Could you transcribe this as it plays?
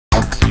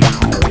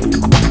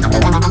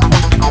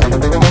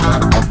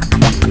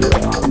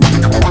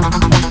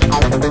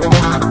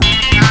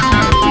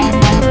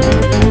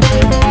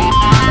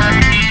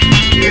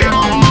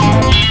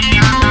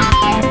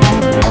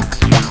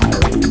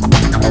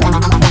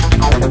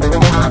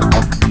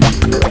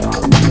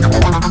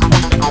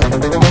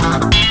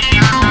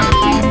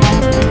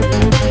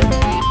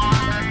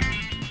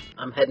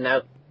I'm heading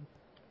out.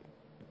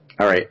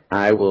 Alright,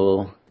 I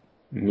will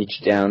meet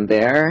you down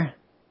there.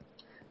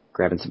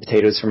 Grabbing some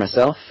potatoes for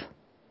myself.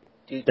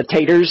 Dude, The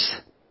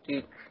taters!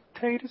 dude,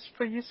 Potatoes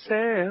for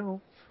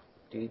yourself.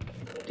 dude,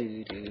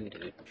 dude, dude,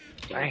 dude.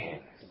 Man,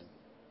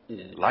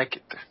 Dude, like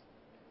it.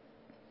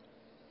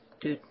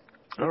 dude.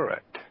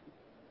 Alright.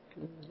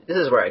 This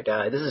is where I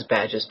die. This is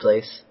Badge's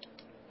place.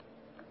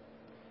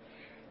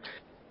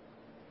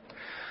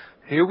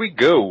 Here we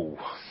go.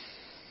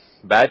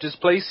 Badge's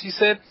place, you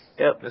said?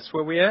 Yep. That's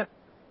where we at?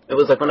 It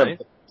was like one Right.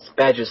 of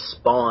Badge's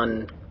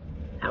spawn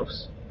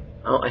house.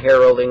 Oh, a hair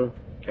rolling.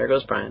 There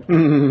goes Brian.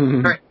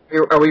 Alright,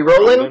 are we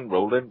rolling?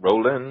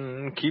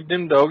 Rolling. Keep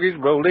them doggies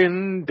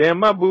rolling. Damn,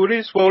 my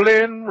booty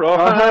swollen.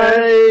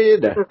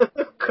 Ride!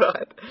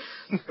 God.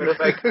 What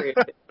if I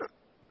created?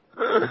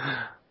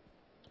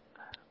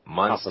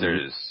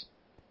 Monsters.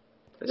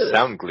 Look at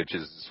Sound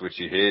glitches is what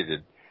you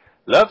hated.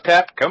 Love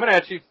tap coming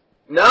at you.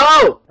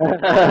 No!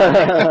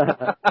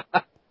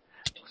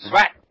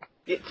 Swat.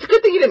 It's a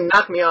good thing you didn't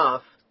knock me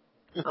off.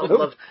 I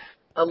love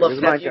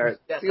There's my tapping. card.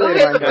 Yeah. See you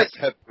later, Okay,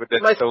 Minecraft. With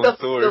that my stone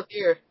stuff's sword. still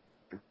here.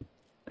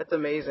 That's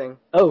amazing.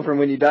 Oh, from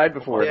when you died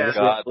before. Yeah. Just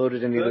God.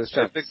 loaded into those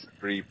Look at chunks. the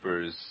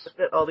creepers. Look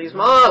at all these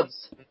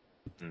mobs.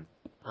 Hmm.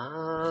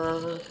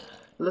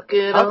 Look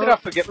at How all did I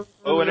forget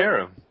bow and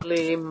arrow?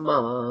 lovely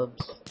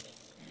mobs.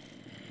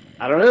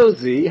 I don't know,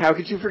 Z. How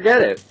could you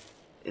forget it?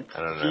 It's, I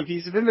don't Key know.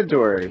 piece of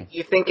inventory.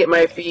 you think it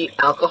might be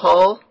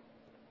alcohol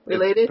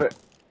related? But,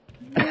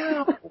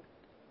 no.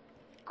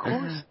 Of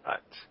course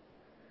not.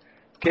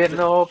 Getting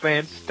all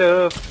band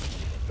stuff.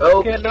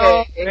 Getting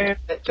all Okay. band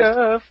That just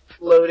stuff.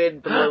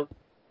 floated below.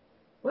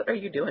 What are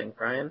you doing,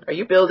 Brian? Are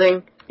you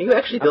building? Are you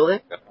actually building?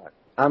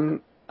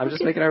 I'm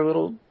just making our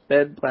little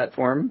bed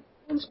platform.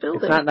 Brian's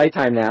building. It's not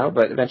nighttime now,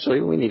 but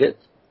eventually we need it.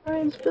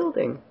 Brian's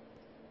building.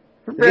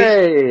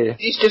 Hooray!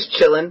 He's just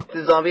chilling.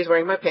 The zombie's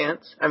wearing my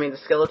pants. I mean, the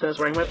skeleton is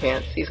wearing my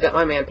pants. He's got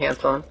my man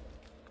pants on.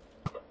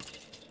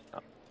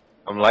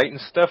 I'm lighting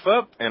stuff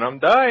up, and I'm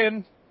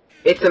dying.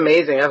 It's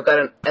amazing. I've got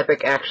an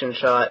epic action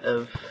shot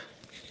of...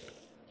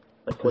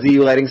 Like, Z,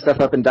 you lighting stuff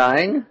up and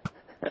dying?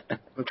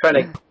 I'm trying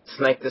to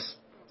snipe this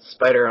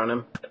spider on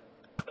him.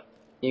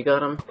 You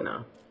got him?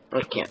 No.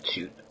 I can't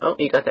shoot. Oh,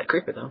 you got that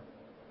creeper, though.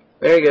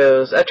 There he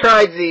goes. I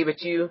tried, Z,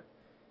 but you...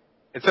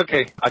 It's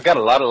okay. I got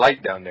a lot of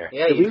light down there.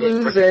 Yeah, Did you we did.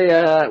 lose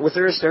a, was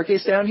there a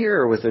staircase down here,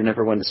 or was there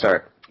never one to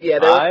start? Yeah,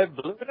 I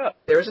blew it up.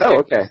 there was a Oh,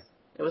 staircase. okay.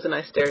 It was a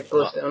nice stair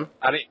glowstone.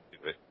 I didn't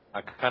do it.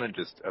 I kind of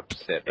just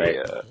upset Right.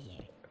 a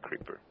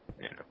creeper,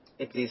 you know.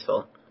 It's Z's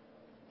fault.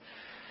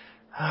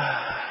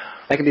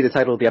 That could be the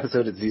title of the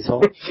episode, it's Z's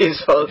fault.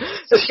 Z's fault.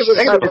 That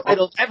could be the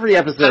title of every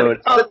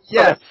episode. Oh,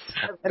 yes!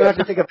 I don't have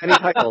to think of any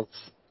titles.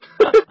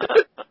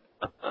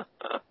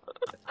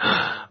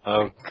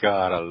 Oh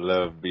God, I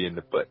love being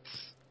the butts.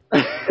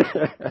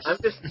 I'm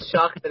just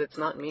shocked that it's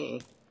not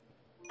me.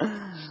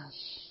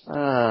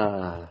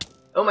 Ah.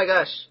 Oh my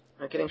gosh.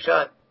 I'm getting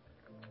shot.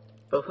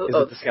 Oh, who? Is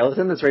Oh, it the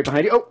skeleton that's right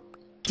behind you? Oh!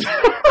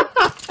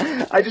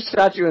 I just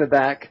shot you in the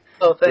back.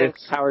 oh,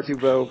 thanks. With power 2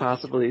 bow,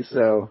 possibly,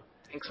 so...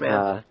 Thanks,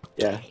 man.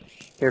 Yeah.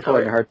 Careful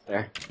on your hearts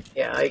there.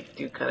 Yeah, I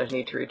do kind of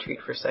need to retreat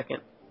for a second.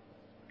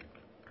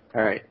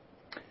 Alright.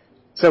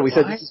 So, we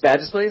said this is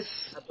Badge's place?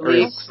 I Or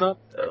believe is so.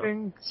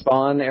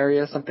 spawn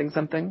area something?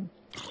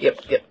 Yep.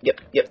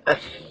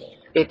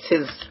 It's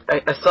his...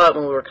 I saw it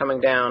when we were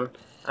coming down.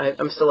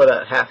 I'm still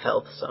about half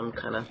health, so I'm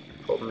kind of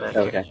holding back.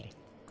 Okay.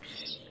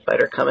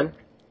 Spider coming.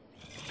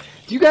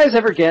 Do you guys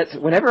ever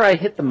get, whenever I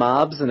hit the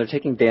mobs and they're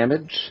taking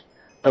damage,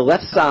 the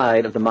left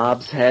side of the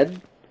mob's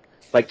head,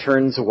 like,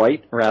 turns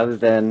white rather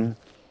than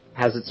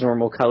has its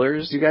normal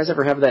colors? Do you guys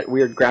ever have that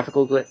weird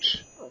graphical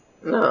glitch?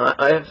 No,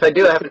 if I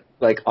do, I haven't...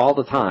 Like, all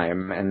the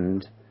time,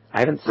 and I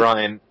haven't seen...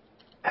 Brian,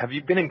 have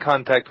you been in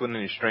contact with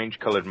any strange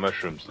colored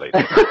mushrooms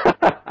lately?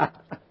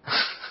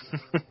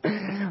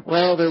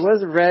 Well, there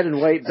was a red and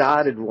white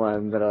dotted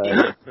one that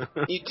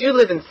I... You do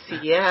live in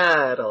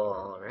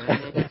Seattle,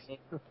 right?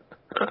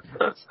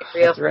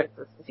 That's right.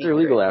 They're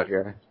illegal out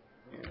here.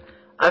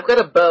 I've got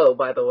a bow,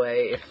 by the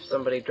way, if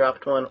somebody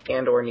dropped one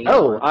and or needs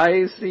Oh, one.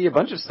 I see a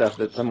bunch of stuff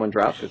that someone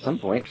dropped at some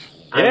point.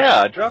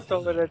 Yeah, I dropped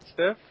all of that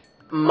stuff.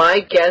 My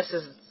guess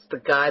is it's the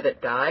guy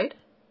that died.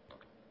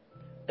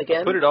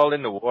 Again? Put it all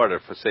in the water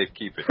for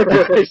safekeeping.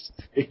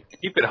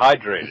 Keep it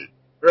hydrated.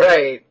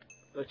 Right.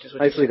 Which is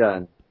what Nicely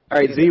done.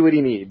 Alright, Z, what do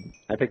you need?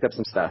 I picked up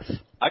some stuff.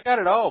 I got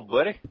it all,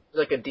 buddy.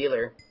 like a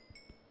dealer.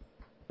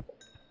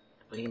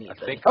 What do you need? I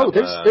buddy? think Oh,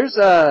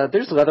 I'm,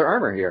 there's leather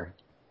armor here.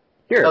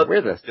 Here, Oh,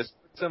 wear this. just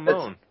put some That's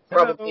on.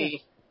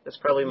 That's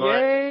probably mine.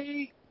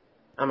 Yay!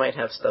 I might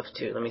have stuff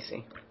too. Let me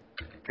see.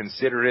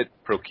 Consider it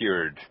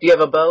procured. Do you have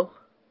a bow?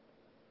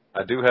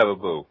 I do have a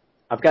bow.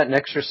 I've got an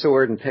extra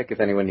sword and pick if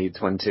anyone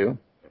needs one too.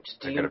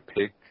 I got a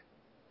pick.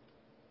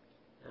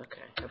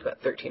 Okay, I've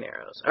got 13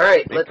 arrows. All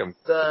right, let's.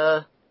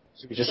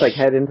 Should we just like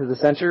head into the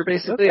center,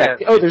 basically?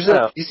 Okay. Oh, there's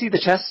a. Do you see the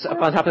chest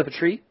up on top of a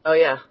tree? Oh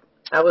yeah,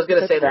 I was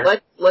gonna say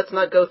let's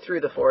not go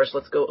through the forest.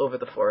 Let's go over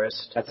the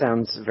forest. That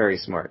sounds very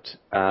smart.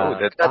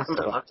 That's got some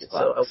blocks, so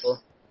I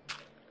will.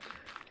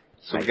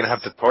 So we're gonna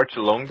have to torch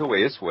along the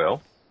way as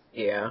well.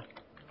 Yeah.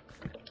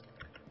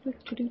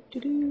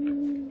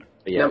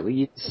 Yeah,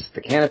 leaves.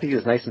 The canopy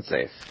is nice and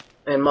safe.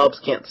 And mobs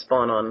can't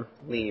spawn on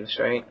leaves,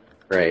 right?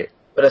 Right.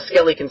 But a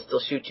skelly can still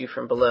shoot you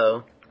from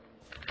below.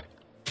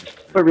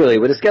 But really,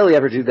 would a skelly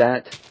ever do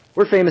that?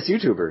 We're famous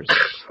YouTubers.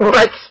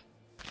 What?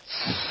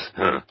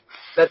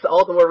 That's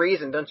all the more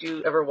reason. Don't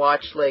you ever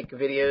watch, like,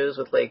 videos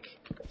with, like...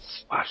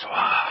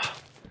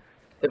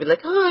 They'd be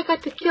like, oh, I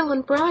got to kill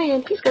on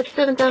Brian. He's got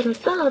 7,000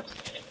 subs.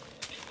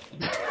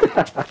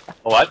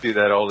 Oh, I do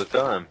that all the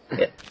time.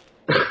 Yeah.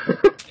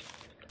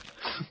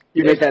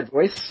 You make that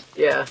voice?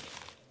 Yeah.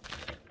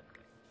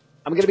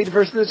 I'm gonna be the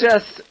first to the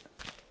chest.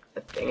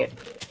 Dang it.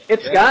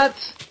 It's got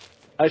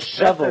a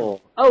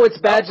shovel. Oh, it's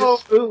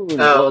Badge's spoon. Oh.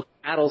 Well, it's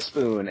Battle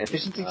spoon.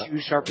 Efficiency 2,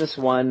 sharpness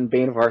 1,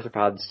 Bane of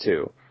Arthropods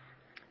 2.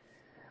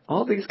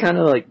 All these kind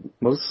of like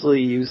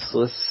mostly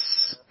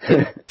useless.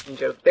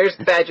 Joke. There's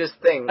Badge's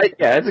thing.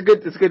 Yeah, it's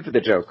good for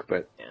the joke,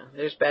 but yeah,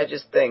 there's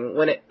Badge's thing.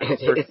 When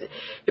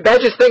the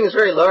Badge's thing is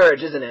very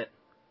large, isn't it?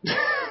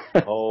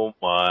 Oh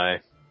my.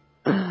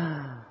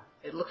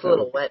 It looks a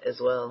little wet as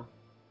well.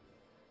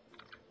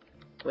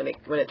 When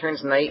it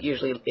turns night,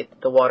 usually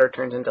the water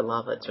turns into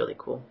lava. It's really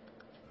cool.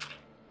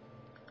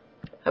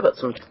 How about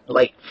some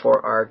light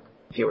for our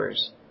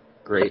viewers?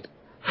 Great.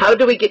 How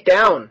do we get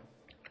down?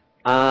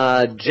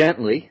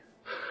 Gently.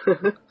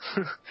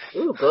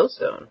 Ooh,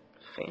 glowstone.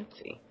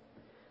 Fancy.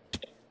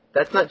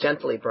 That's not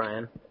gently,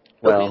 Brian.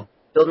 Well,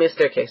 build me a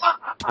staircase.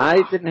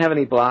 I didn't have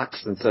any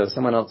blocks, and so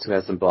someone else who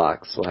has some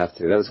blocks will have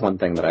to. That was one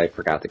thing that I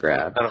forgot to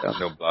grab. I don't have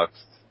no blocks.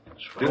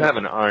 I do have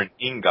an iron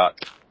ingot.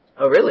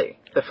 Oh, really?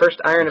 The first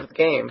iron of the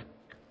game.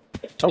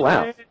 Oh,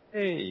 wow.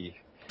 Hey,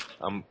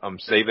 I'm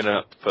saving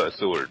up for a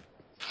sword.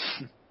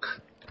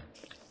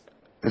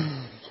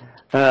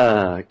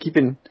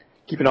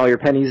 Keeping all your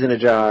pennies in a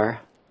jar.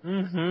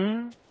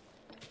 Mm-hmm.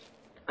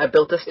 I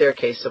built a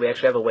staircase, so we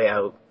actually have a way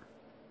out.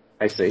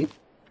 I see.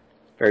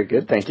 Very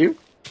good, thank you.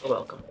 You're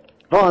welcome.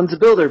 Vaughn's a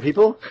builder,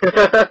 people.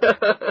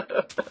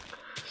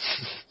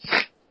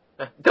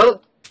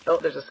 Don't. Oh,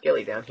 there's a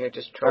skelly down here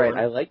just trolling.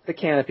 Alright, I like the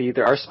canopy.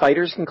 There are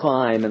spiders can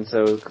climb, and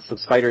so some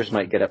spiders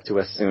might get up to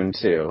us soon,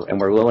 too.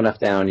 And we're low enough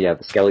down, yeah,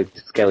 the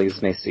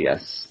skellies may see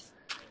us.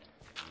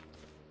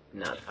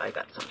 Not if I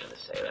got something to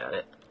say about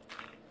it.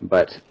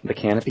 But the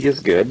canopy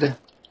is good.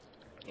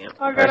 Yep.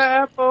 I got an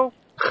apple.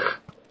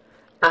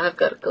 I've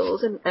got a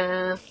golden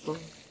apple.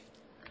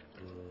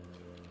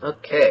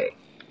 Okay.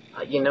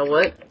 You know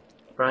what,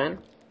 Brian?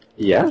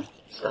 Yeah?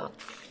 Stop.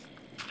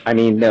 I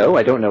mean, no,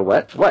 I don't know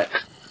what. What?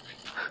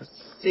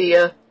 See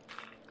ya.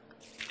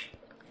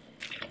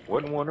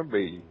 Wouldn't want to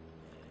be.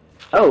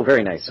 Oh,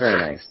 very nice, very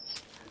nice.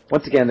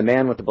 Once again, the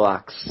man with the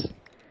blocks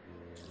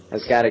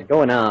has got it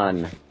going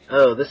on.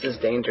 Oh, this is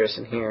dangerous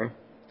in here.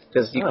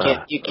 Because you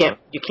can't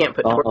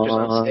put torches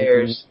on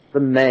stairs. The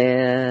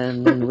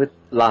man with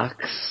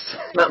blocks.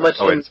 Not much.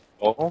 Oh, it's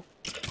all?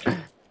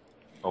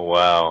 Oh,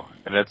 wow.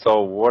 And it's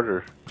all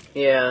water.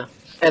 Yeah.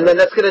 And then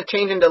that's gonna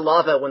change into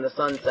lava when the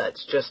sun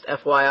sets. Just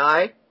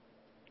FYI.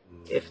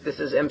 If this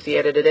is MC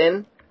edited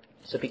in.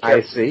 So be careful.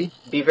 I see.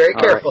 Be very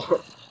All careful.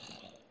 right.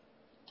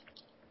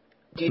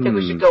 Do you think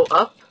we should go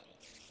up?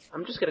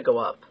 I'm just gonna go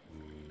up.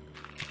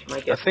 My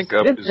guess. I think I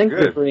up didn't is think to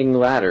good. bring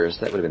ladders.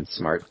 That would have been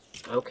smart.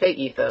 Okay,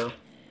 Etho.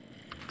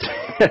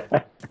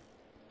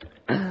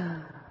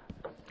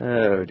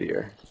 Oh,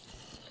 dear.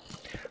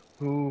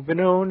 Moving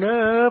on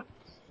up.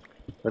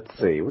 Let's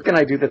see. What can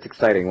I do that's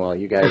exciting while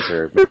you guys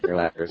are making your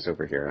ladders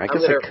over here? I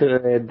guess I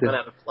could. Run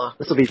out of blocks.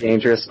 This will be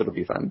dangerous, but it'll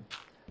be fun.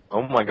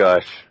 Oh my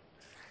gosh.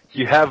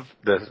 You have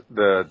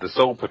the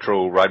Soul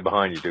Patrol right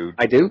behind you, dude.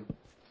 I do?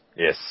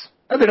 Yes.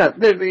 Oh, they're not.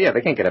 They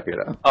can't get up here,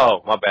 though.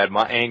 Oh, my bad.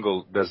 My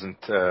angle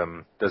doesn't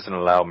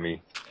allow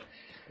me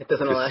It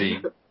doesn't to allow see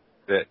you.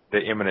 the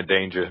imminent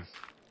danger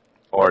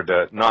or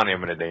the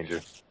non-imminent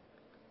danger.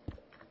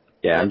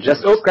 Yeah, I'm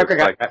just... Oh, crap.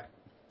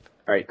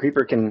 Alright,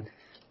 Creeper can...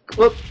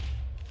 Whoop!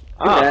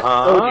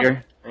 Oh,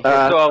 dear. So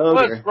I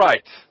was dear.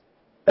 right.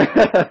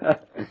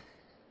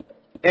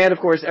 And, of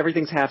course,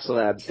 everything's half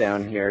slabs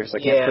down here, so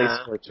I can't place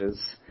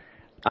torches.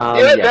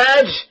 Do it,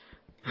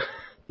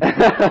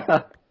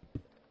 Badge!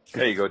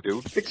 There you go,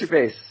 dude. Fix your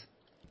face.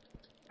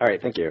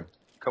 Alright, thank you.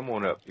 Come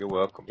on up. You're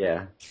welcome.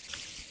 Yeah.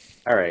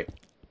 Alright.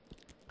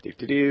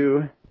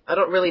 Do-do-do. I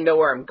don't really know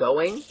where I'm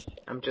going.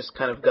 I'm just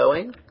kind of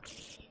going.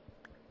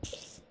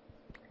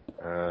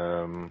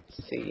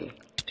 Let's see.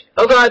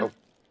 Oh, God!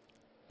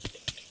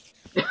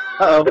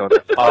 Uh-oh.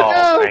 Oh,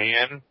 No!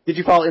 man. Did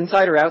you fall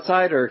inside or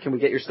outside, or can we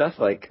get your stuff?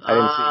 Like, I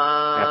didn't see.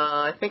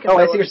 I think Oh,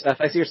 I see your stuff.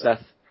 I see your stuff.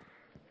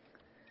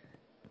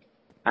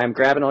 I'm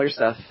grabbing all your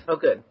stuff. Oh,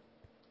 good.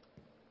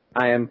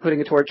 I am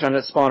putting a torch on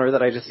a spawner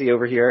that I just see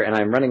over here, and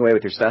I'm running away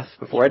with your stuff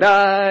before I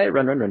die.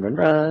 Run, run, run, run,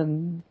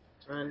 run.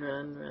 Run,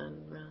 run, run,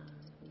 run.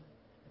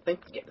 I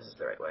think, yeah, this is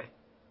the right way.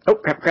 Oh,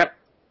 crap, crap.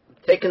 I'm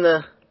taking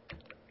the...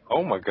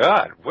 Oh my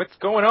god, what's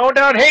going on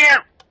down here?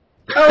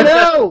 Oh,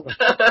 no!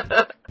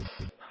 I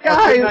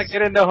could not Guys,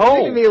 get in the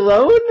hole. leave me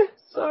alone?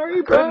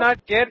 Sorry, bro. Could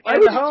not get Why in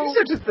would the you hole. do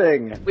such a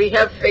thing? We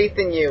have faith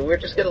in you. We're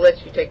just going to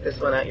let you take this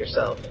one out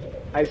yourself.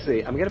 I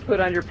see. I'm going to put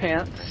on your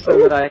pants so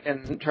that I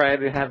can try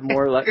to have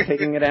more luck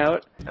taking it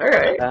out. All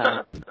right.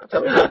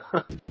 Tell me more.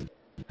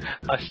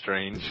 How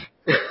strange.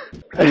 You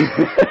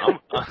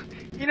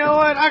know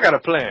what? I got a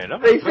plan.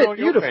 I'm They gonna put fit on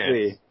your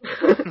beautifully.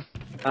 pants.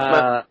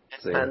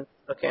 Let's see.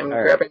 Okay, I'm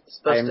All grabbing this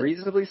I am busted.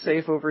 reasonably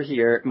safe over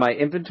here. My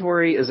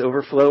inventory is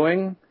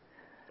overflowing,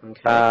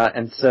 Okay.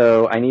 and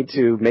so I need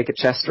to make a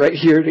chest right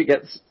here to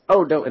get...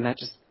 Oh, no, and that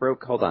just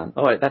broke. Hold on.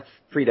 Oh, that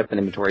freed up an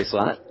inventory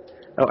slot.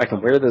 Oh, I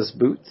can wear those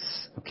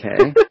boots.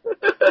 Okay.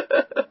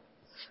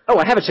 Oh,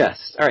 I have a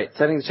chest. All right,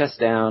 setting the chest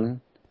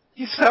down.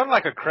 You sound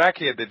like a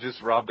crackhead that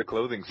just robbed a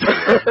clothing store.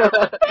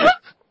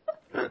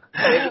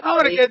 I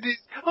want to get these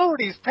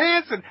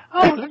pants and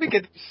let me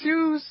get these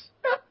shoes.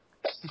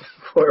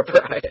 Poor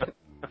Brian.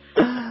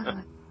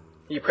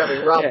 You probably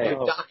robbed Okay.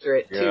 your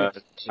doctorate, too. God.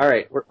 All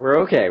right, we're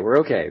okay. We're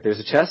okay. There's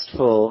a chest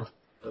full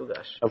Oh,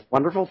 gosh. of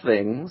wonderful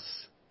things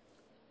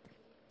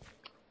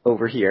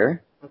over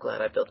here. I'm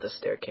glad I built this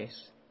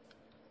staircase.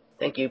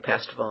 Thank you,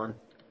 Past Vaughn,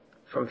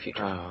 from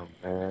Future. Oh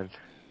man.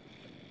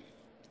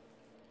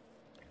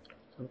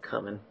 I'm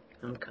coming.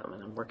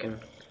 I'm working.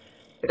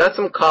 I got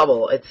some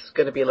cobble. It's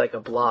going to be like a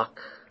block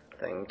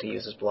thing to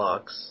use as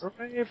blocks.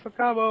 Hooray for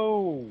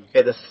Cabo!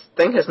 Okay, this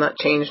thing has not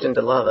changed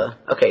into lava.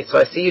 Okay, so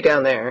I see you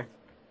down there.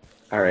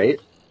 All right.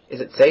 Is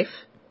it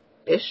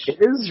safe-ish? It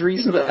is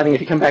reasonable. I mean,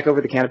 if you come back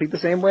over the canopy the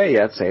same way,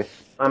 yeah, it's safe.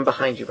 I'm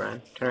behind you,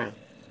 Brian. Turn around.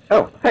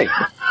 Oh, hey.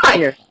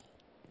 Here.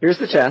 Here's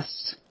the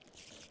chest.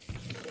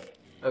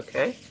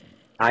 Okay.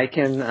 I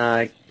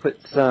can put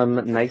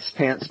some nice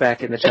pants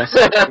back in the chest.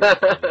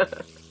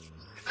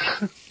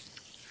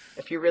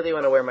 If you really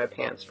want to wear my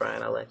pants,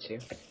 Brian, I'll let you.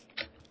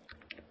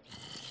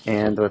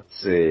 And let's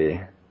see.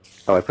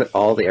 Oh, I put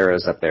all the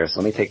arrows up there, so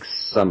let me take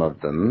some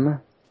of them.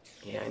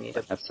 Yeah, I need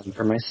a... Have some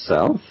for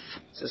myself.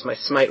 This is my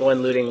smite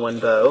one, looting one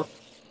bow.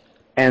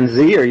 And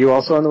Z, are you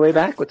also on the way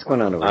back? What's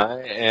going on over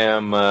there? I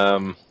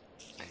am.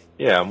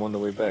 Yeah, I'm on the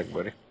way back,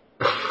 buddy.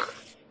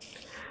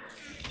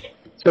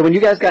 So when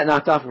you guys got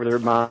knocked off, were there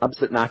mobs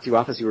that knocked you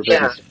off as you were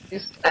building the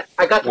staircase?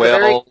 I got to Well-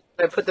 the very...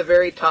 I put the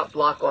very top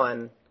block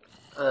on.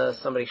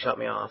 Somebody shot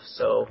me off,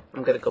 so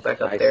I'm gonna go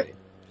back up there.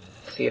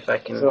 See if I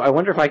can... So I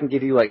wonder if I can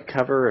give you, like,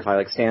 cover if I,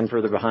 like, stand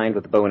further behind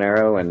with the bow and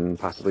arrow and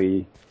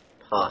possibly...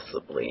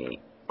 Possibly.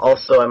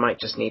 Also, I might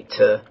just need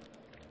to...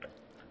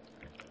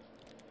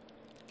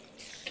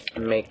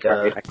 make a...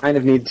 Alright, I kind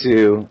of need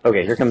to...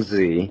 Okay, here comes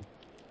Z.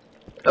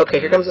 Okay,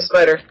 here comes the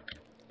spider.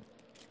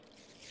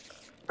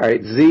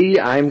 Alright, Z,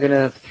 I'm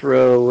gonna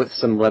throw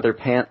some leather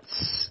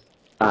pants,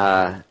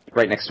 right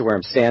next to where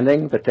I'm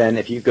standing, but then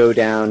if you go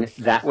down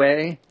that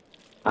way,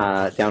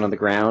 down on the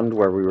ground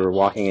where we were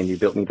walking and you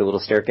built me the little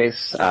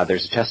staircase,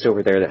 there's a chest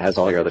over there that has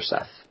all your other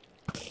stuff.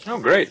 Oh,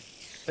 great.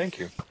 Thank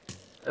you.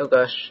 Oh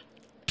gosh.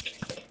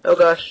 Oh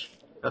gosh.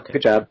 Okay.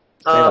 Good job.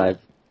 Stay alive.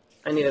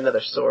 I need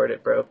another sword,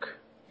 it broke.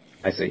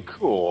 I see.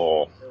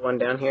 Cool. There's one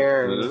down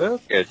here. And...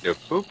 Look at the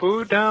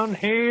poo-poo down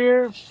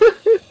here.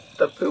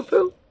 The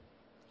poo-poo?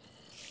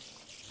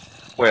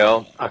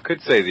 Well, I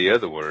could say the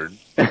other word,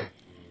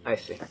 I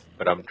see.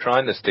 but I'm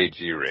trying to stay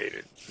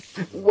G-rated.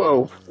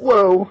 Whoa,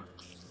 whoa!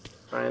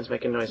 Brian's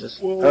making noises.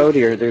 Oh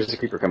dear, there's a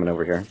creeper coming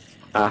over here.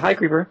 Hi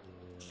creeper.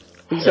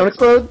 Please don't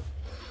explode.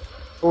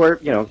 Or,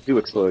 do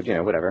explode,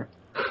 whatever.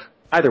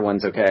 Either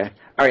one's okay.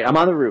 Alright, I'm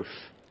on the roof.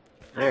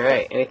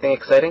 Alright, anything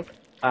exciting?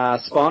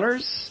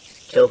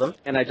 Spawners, Kill them.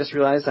 and I just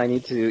realized I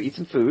need to eat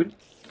some food.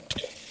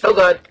 Oh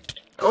god!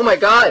 Oh my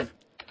god!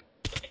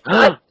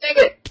 God dang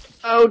it!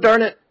 Oh,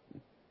 darn it.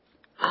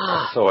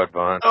 So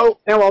advanced. Oh,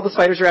 now all the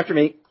spiders are after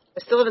me. I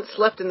still haven't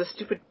slept in the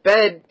stupid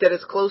bed that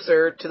is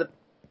closer to the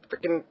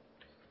frickin'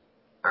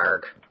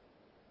 Arg.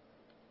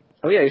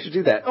 Oh yeah, you should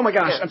do that. Oh my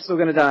gosh, Yeah. I'm still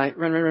gonna die.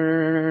 Run, run, run,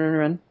 run, run, run,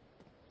 run.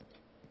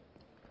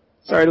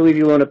 Sorry to leave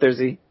you alone up there,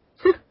 Z.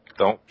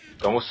 Don't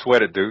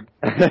sweat it, dude.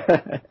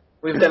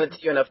 We've done it to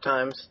you enough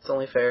times. It's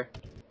only fair.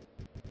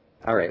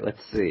 Alright,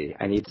 let's see.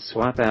 I need to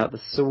swap out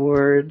the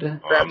sword.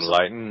 I'm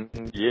lighting.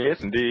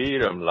 Yes,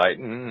 indeed, I'm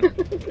lighting.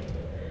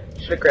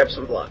 Should have grabbed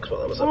some blocks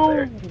while I was up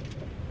there.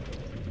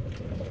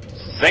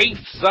 Safe,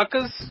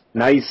 suckers.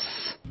 Nice.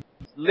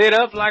 Lit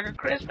up like a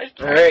Christmas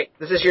tree. Alright,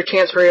 this is your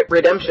chance for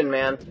redemption,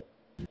 man.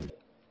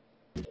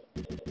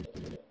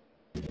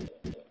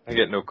 I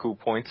get no cool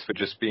points for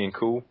just being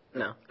cool.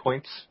 No.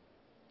 Points.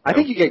 I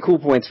think you get cool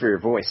points for your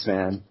voice,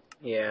 man.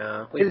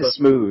 Yeah. It is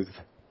smooth.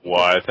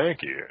 Why,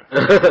 thank you.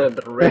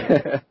 The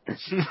red.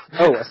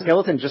 Oh, a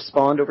skeleton just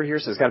spawned over here,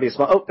 so there's gotta be a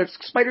spawn. Oh, there's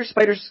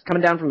spiders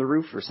coming down from the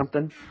roof or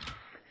something.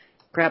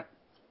 Crap.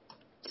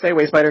 Stay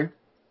away, spider.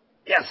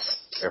 Yes!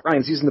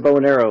 Ryan's using the bow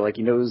and arrow like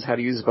he knows how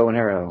to use a bow and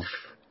arrow.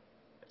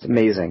 It's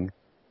amazing.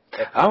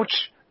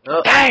 Ouch!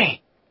 Oh. Dang!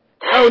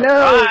 Oh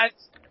no!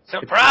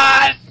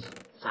 Surprise!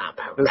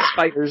 Those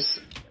spiders.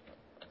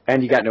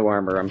 And you got no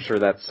armor. I'm sure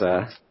that's.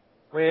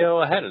 Well,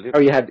 I had a little. Oh,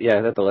 you had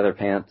the leather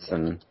pants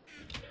and.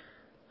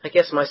 I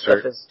guess my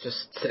stuff is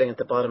just sitting at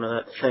the bottom of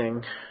that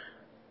thing.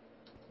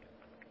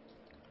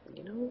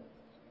 You know?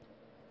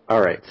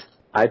 Alright.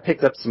 I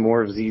picked up some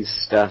more of Z's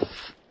stuff.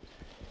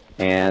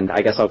 And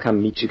I guess I'll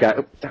come meet you guys.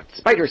 Oh,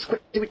 spiders!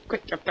 Quick! Do it!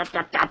 Quick!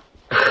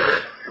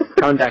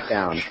 Calm back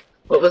down.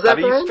 What was that, How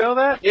do you spell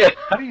that? Yeah.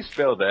 How do you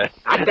spell that?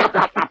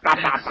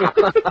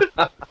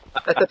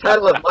 That's the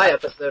title of my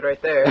episode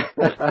right there.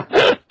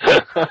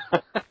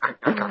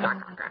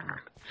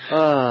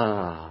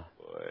 Ah.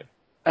 Boy.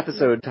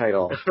 Episode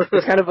title.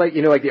 It's kind of like,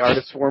 like the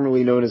artist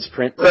formerly known as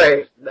Print.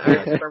 Right. The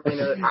artist formerly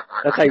known as...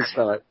 That's how you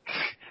spell it.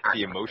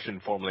 The emotion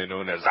formerly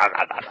known as...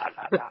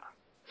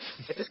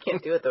 I just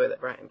can't do it the way that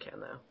Brian can,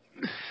 though.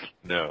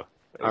 No.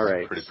 All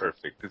right. Pretty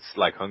perfect. It's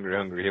like Hungry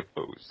Hungry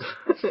Hippos.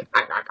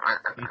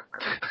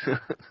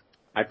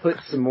 I put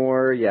some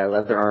more,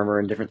 leather armor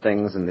and different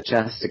things in the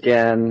chest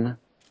again.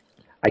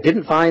 I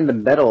didn't find the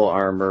metal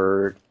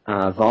armor.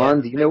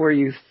 Vaughn, do you know where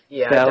you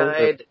fell?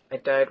 I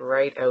died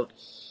right out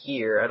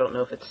here. I don't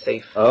know if it's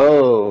safe.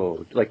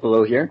 Oh, like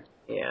below here?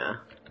 Yeah.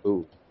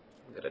 Ooh.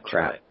 I'm gonna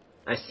crap.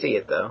 try. I see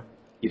it, though.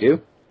 You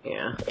do?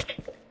 Yeah.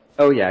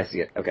 Oh, yeah, I see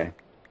it. Okay. Do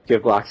you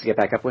have blocks to get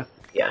back up with?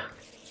 Yeah.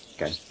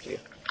 Okay.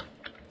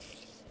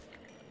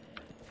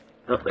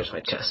 Oh, there's my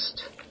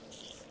chest.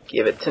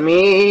 Give it to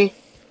me.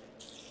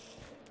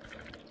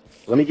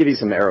 Let me give you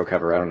some arrow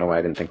cover. I don't know why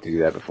I didn't think to do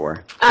that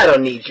before. I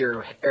don't need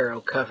your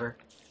arrow cover.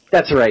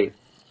 That's right.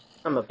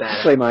 I'm a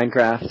bad... Play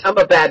Minecraft. I'm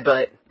a bad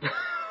butt.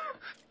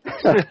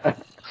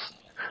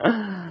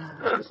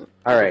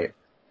 Alright.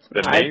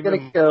 I'm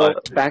gonna go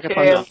back up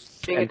on the...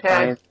 Being and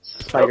attacked. find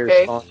spiders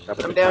Okay. up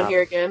at I'm the down top.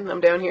 here again.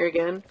 I'm down here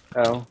again.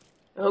 Oh.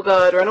 Oh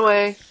god, run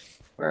away.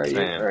 Where are you?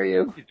 Man. Where are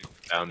you? What you doing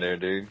down there,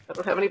 dude? I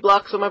don't have any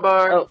blocks on my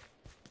bar. Oh.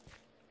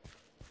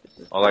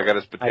 All I got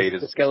is I see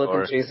potatoes. the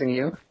skeleton chasing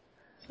you.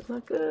 This is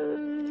not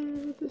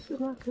good. This is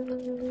not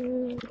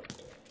good.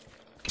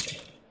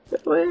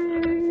 Get away.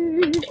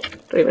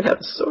 Don't even have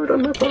a sword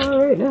on my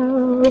bar right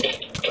now.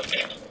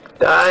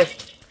 Die.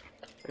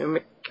 Oh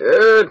my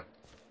god.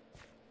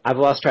 I've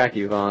lost track of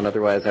you, Vaughn.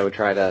 Otherwise, I would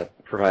try to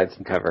provide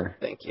some cover.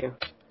 Thank you.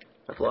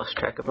 I've lost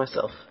track of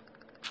myself.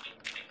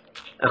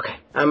 Okay.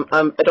 I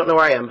don't know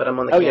where I am, but I'm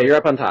on the canopy. Yeah, you're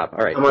up on top. All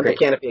right, I'm on great.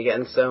 the canopy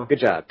again, so... Good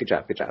job, good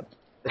job, good job.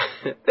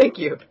 Thank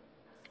you.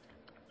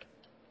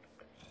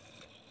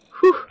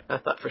 Whew. I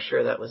thought for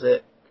sure that was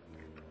it.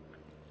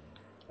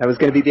 That was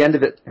going to be the end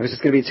of it. It was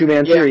just going to be a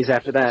two-man series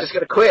after I that. was just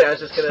going to quit. I was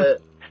just going to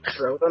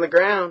throw it on the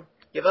ground.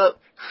 Give up.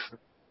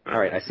 All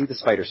right, I see the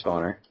spider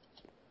spawner.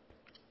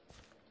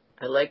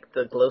 I like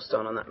the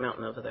glowstone on that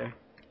mountain over there.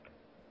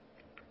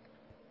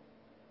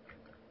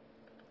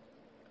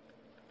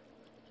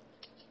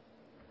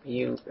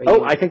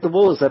 I think the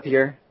wool is up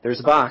here. There's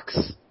a box.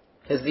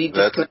 Has he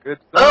That's just... a good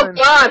Oh sign.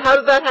 god, how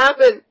did that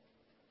happen?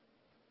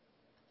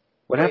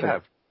 What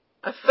happened?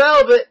 I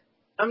fell, but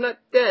I'm not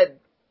dead.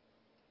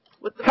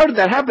 What the... How did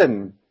that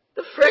happen?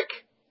 The frick?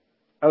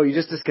 Oh, you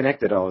just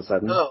disconnected all of a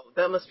sudden. Oh,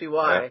 that must be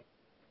why. Yeah.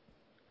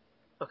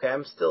 Okay,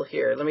 I'm still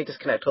here. Let me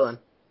disconnect. Hold on.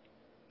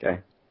 Okay.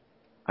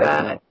 I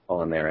can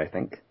fall in there, I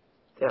think.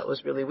 That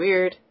was really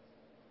weird.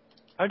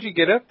 How'd you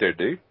get up there,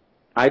 dude?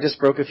 I just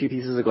broke a few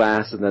pieces of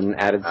glass and then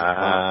added some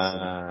blocks.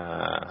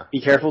 Ah.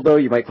 Be careful, though.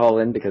 You might fall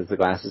in because the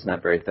glass is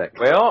not very thick.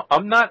 Well, I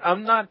don't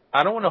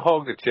want to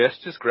hog the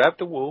chest. Just grab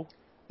the wool.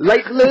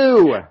 Light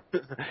blue!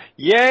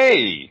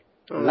 Yay!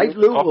 Light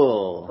blue Oh.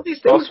 wool. All these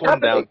things Toss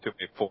one happening. down to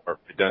me for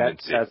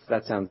redundancy.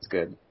 That sounds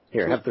good.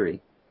 Here, have 3.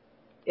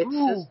 It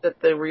says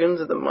that the runes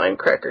of the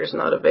Mindcracker is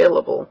not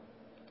available.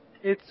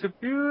 It's a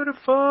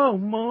beautiful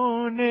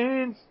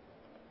morning.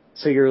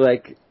 So you're,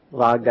 like,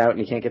 logged out and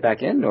you can't get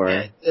back in, or?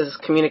 It says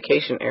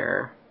communication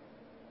error.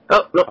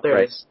 Oh, no, there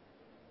it is.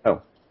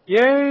 Oh.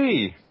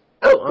 Yay!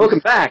 Oh, Welcome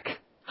back!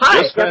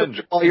 Hi! Just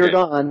found While you're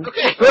gone.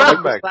 Okay,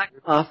 Welcome well, back.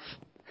 Off.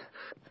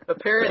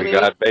 apparently... We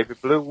got baby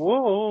blue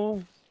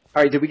wool.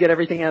 Alright, did we get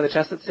everything out of the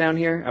chest that's down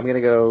here? I'm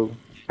gonna go...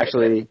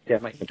 Actually, yeah,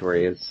 my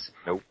inventory is...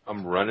 Nope,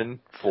 I'm running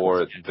for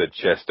the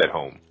chest at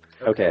home.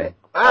 Okay.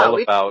 Wow, All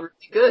we about did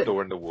really good.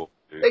 storing the wool.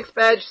 Dude. Thanks,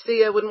 Badge.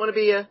 See ya. Wouldn't want to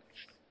be ya.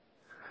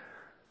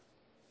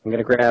 I'm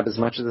gonna grab as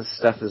much of this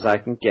stuff as I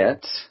can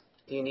get.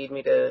 Do you need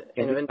me to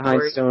Behind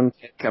inventory? stone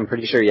pick, I'm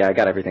pretty sure, yeah, I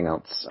got everything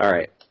else.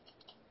 Alright.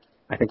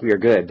 I think we are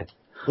good.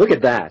 Look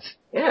at that!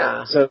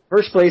 Yeah. So,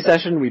 first play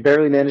session, we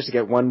barely managed to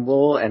get 1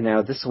 wool, and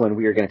now this one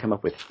we are gonna come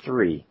up with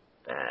 3.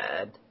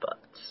 Bad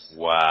butts.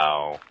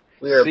 Wow.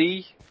 We are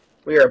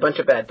a bunch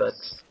of bad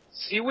butts.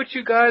 See what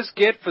you guys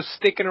get for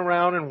sticking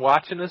around and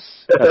watching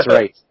us? That's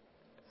right.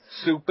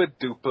 Super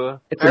duper.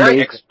 It's All right.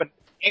 amazing.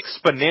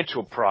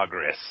 Exponential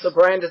progress. So,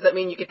 Brian, does that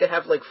mean you get to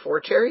have, like, 4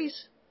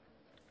 cherries?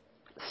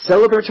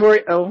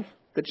 Celebratory, oh,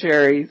 the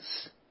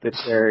cherries. The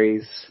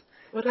cherries.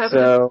 What happened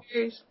So- to the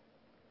cherries?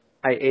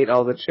 I ate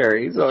all the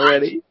cherries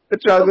already. The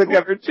chocolate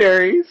covered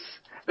cherries.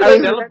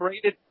 You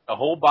celebrated a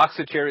whole box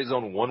of cherries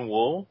on 1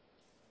 wool?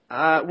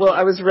 Well,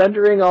 I was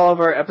rendering all of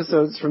our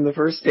episodes from the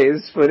first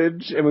day's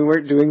footage, and we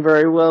weren't doing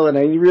very well, and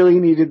I really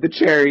needed the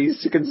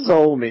cherries to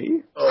console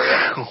me.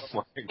 Oh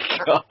my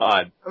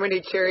god. How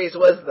many cherries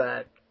was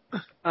that?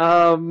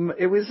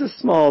 It was a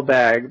small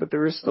bag, but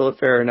there was still a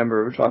fair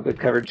number of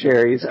chocolate-covered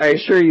cherries. I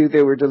assure you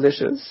they were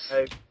delicious.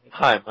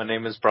 Hi, my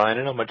name is Brian,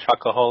 and I'm a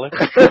chocoholic.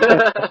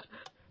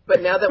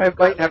 But now that I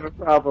might have a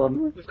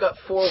problem. we've got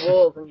 4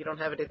 wolves, and you don't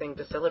have anything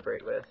to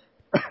celebrate with.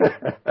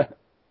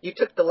 You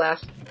took the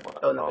last...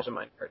 Oh, no, there's a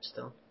minecart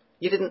still.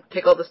 You didn't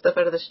take all the stuff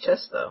out of this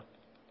chest, though.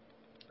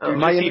 Oh,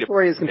 My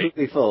inventory is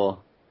completely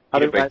full.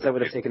 Otherwise, I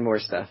would have taken more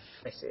stuff.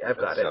 I see. I've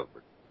got it.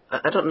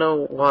 I don't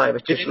know why,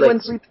 but Did just anyone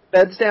sleep the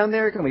beds down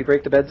there? Can we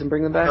break the beds and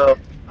bring them back? Oh,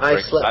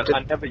 I slept in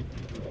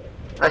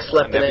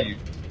it.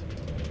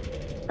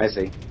 I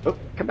see. Oh,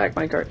 come back,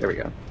 minecart. There we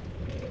go.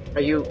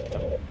 Are you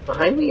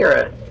behind me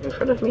or in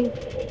front of me?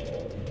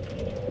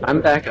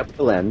 I'm back up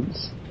the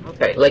lens.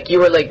 Okay, like you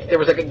were like, there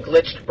was like a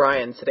glitched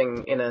Brian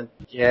sitting in a...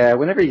 Yeah,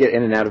 whenever you get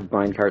in and out of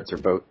minecarts or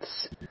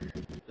boats.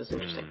 It was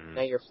interesting.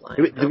 Now you're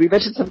flying. Did we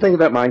mention something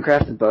about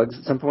Minecraft and bugs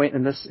at some point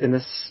in this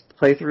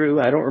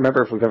playthrough? I don't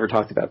remember if we've ever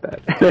talked about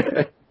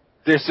that.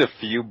 There's a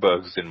few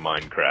bugs in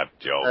Minecraft,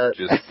 Joe.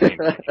 Just think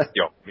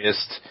you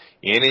missed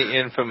any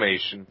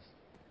information.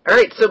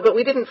 Alright, but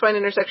we didn't find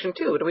intersection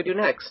 2. What do we do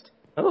next?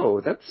 Oh,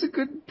 that's a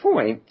good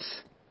point.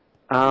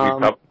 We're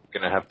probably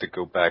going to have to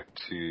go back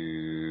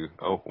to...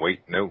 Oh,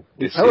 wait, no.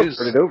 This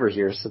is... it over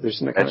here, so there's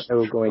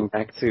no going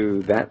back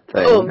to that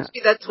thing. Oh,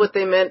 maybe that's what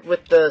they meant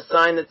with the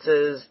sign that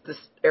says, this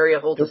area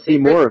holds a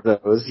secret. There'll be more of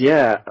those,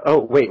 yeah. Oh,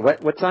 wait,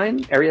 what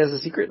sign? Area has a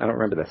secret? I don't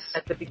remember this.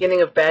 At the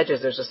beginning of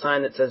badges, there's a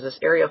sign that says, this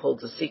area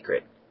holds a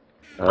secret.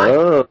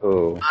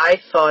 Oh.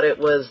 I thought it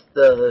was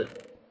the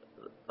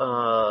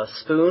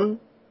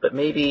spoon, but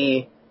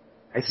maybe...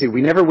 I see.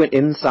 We never went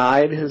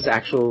inside his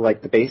actual,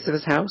 like, the base of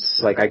his house.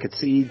 Like, I could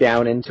see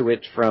down into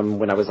it from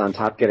when I was on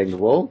top getting the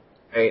wool.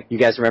 Right. You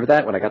guys remember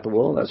that when I got the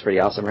wool? That was pretty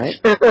awesome, right?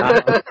 Wait,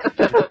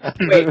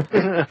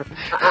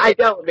 I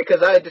don't,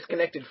 because I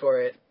disconnected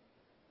for it.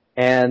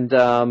 And,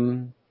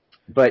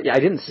 but yeah, I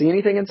didn't see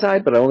anything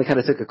inside, but I only kind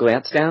of took a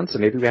glance down, so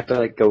maybe we have to,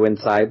 like, go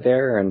inside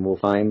there and we'll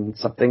find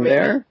something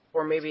there.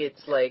 Or maybe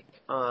it's, like,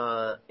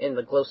 in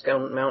the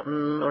Glowstone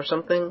Mountain or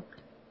something.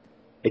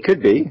 It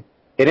could be.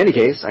 In any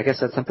case, I guess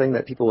that's something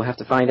that people will have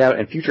to find out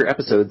in future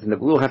episodes and that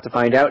we'll have to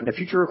find out in a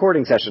future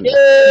recording session. Yay!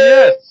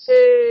 Yes!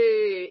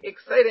 Yay!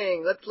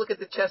 Exciting! Let's look at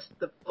the chest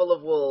full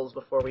of wolves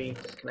before we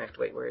disconnect.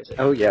 Wait, where is it?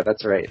 Oh, yeah,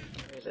 that's right.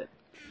 Where is it?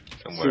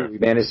 Somewhere. See what we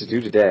managed to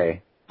do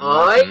today.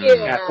 Oh, yeah! We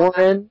got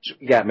orange,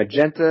 we got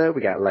magenta,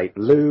 we got light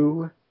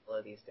blue.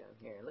 Blow these down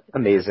here. Look at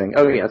Amazing.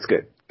 Oh, yeah, that's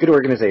good. Good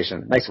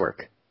organization. Nice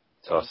work.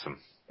 It's awesome.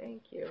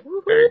 Thank you.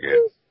 Very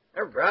good.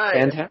 All right.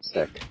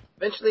 Fantastic.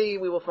 Eventually,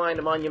 we will find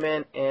a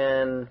monument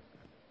and...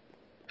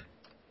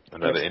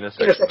 Another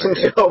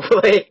intersection.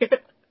 Hopefully.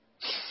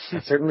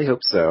 I certainly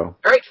hope so.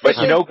 All right, but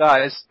you know,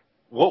 guys,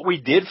 what we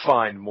did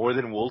find more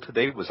than wool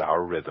today was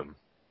our rhythm.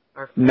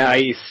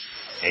 Nice.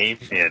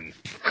 Amen.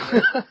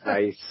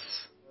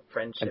 Nice.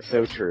 Friendship. That's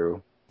so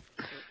true.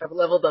 I've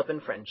leveled up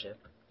in friendship.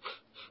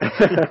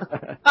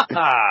 And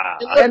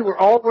we're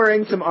all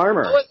wearing some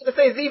armor. I was going to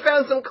say, Z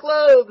found some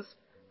clothes.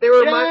 They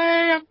were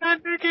I'm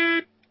not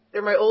naked.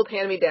 They're my old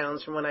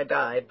hand-me-downs from when I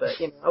died, but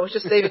you know, I was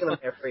just saving them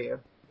there for you.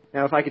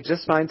 Now, if I could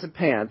just find some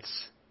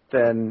pants,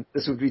 then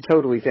this would be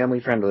totally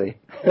family-friendly.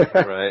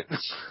 Right.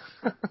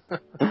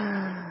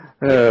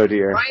 Oh,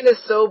 dear. Ryan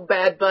is so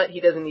bad butt,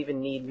 he doesn't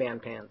even need man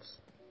pants.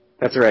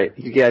 That's right.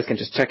 You guys can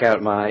just check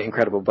out my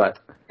incredible butt.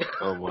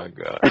 Oh, my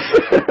God.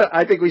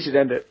 I think we should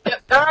end it.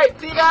 Yep. All right,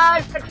 see you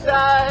guys next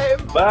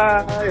time.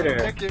 Bye.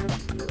 Thank you.